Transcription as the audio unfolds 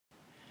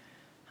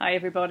Hi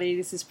everybody,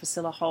 this is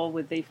Priscilla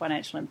with the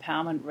Financial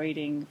Empowerment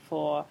reading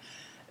for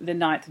the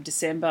 9th of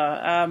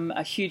December.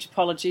 A huge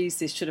apologies,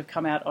 this should have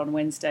come out on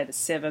Wednesday the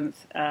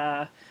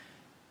 7th.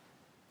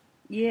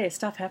 Yeah,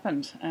 stuff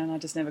happened and I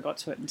just never got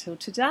to it until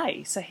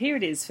today. So here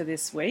it is for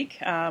this week.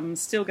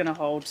 Still going to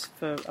hold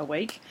for a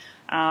week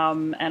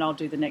and I'll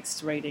do the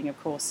next reading, of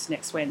course,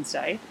 next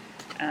Wednesday.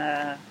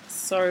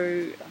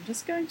 So I'm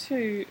just going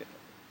to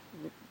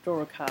draw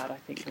a card. I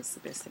think is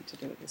the best thing to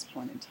do at this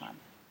point in time.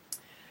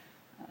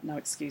 No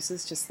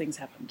excuses, just things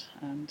happened,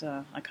 and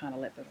I kind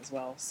of let them as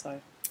well.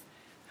 So,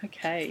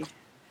 okay,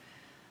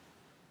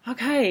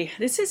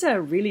 this is a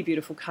really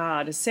beautiful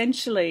card.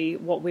 Essentially,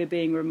 what we're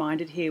being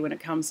reminded here when it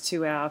comes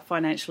to our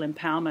financial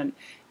empowerment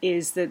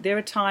is that there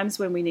are times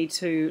when we need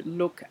to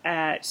look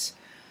at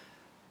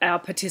our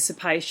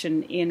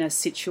participation in a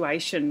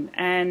situation,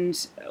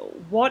 and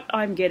what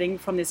I'm getting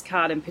from this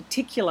card in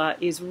particular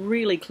is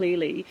really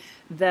clearly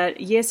that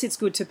yes, it's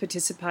good to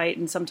participate,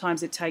 and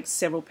sometimes it takes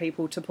several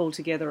people to pull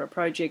together a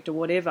project or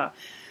whatever,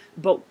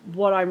 but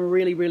what I'm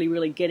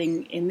really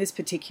getting in this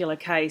particular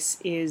case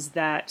is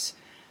that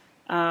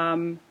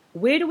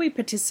where do we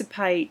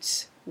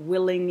participate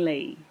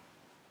willingly?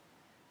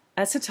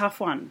 That's a tough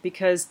one,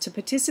 because to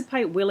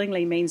participate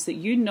willingly means that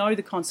you know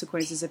the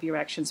consequences of your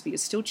actions, but you're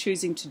still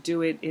choosing to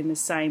do it in the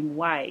same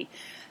way,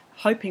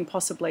 hoping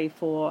possibly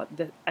for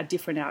a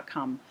different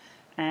outcome.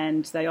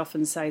 And they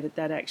often say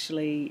that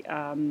actually,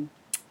 well,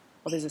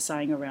 there's a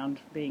saying around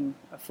being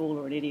a fool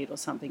or an idiot or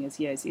something,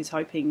 is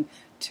hoping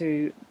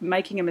to,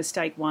 making a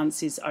mistake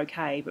once is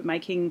okay, but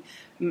making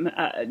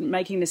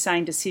the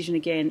same decision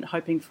again,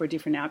 hoping for a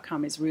different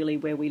outcome, is really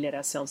where we let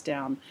ourselves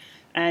down.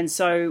 And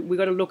so we've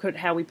got to look at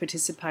how we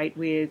participate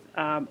with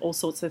all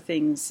sorts of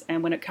things.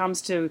 And when it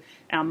comes to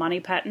our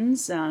money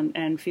patterns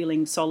and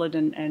feeling solid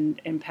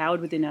and empowered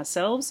within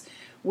ourselves,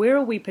 where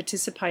are we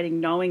participating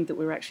knowing that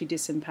we're actually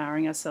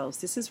disempowering ourselves?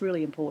 This is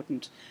really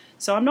important.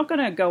 So I'm not going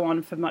to go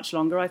on for much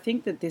longer. I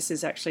think that this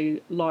is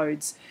actually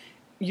loads.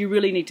 You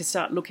really need to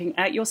start looking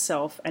at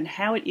yourself and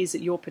how it is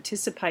that you're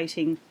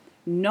participating,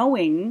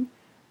 knowing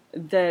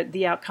that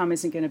the outcome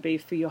isn't going to be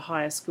for your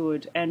highest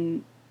good.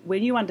 And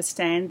when you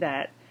understand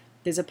that,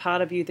 there's a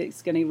part of you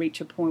that's going to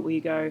reach a point where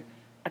you go,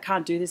 I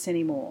can't do this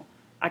anymore.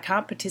 I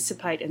can't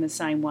participate in the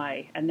same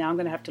way. And now I'm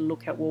going to have to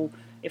look at, well,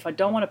 if I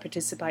don't want to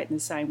participate in the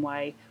same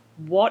way,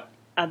 what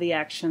are the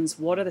actions,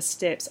 what are the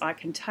steps I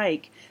can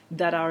take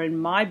that are in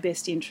my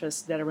best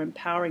interest, that are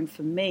empowering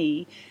for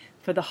me,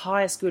 for the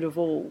highest good of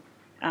all?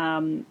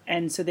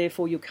 And so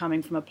therefore you're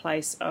coming from a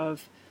place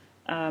of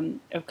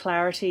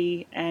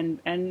clarity and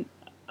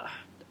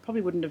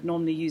probably wouldn't have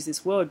normally used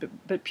this word,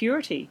 but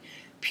purity.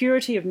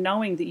 Purity of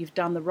knowing that you've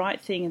done the right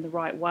thing in the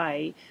right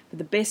way for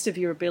the best of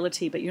your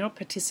ability, but you're not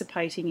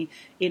participating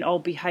in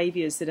old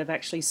behaviours that have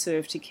actually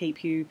served to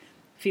keep you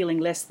feeling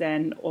less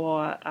than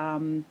or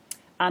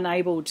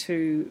unable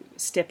to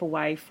step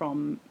away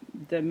from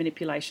the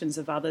manipulations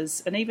of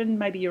others and even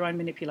maybe your own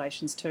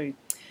manipulations too.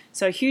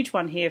 So a huge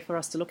one here for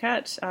us to look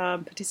at,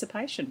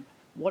 participation.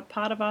 What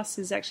part of us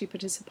is actually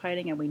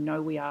participating, and we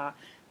know we are,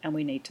 and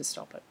we need to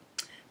stop it.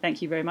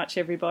 Thank you very much,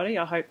 everybody.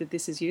 I hope that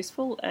this is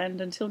useful,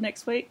 and until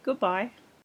next week, goodbye.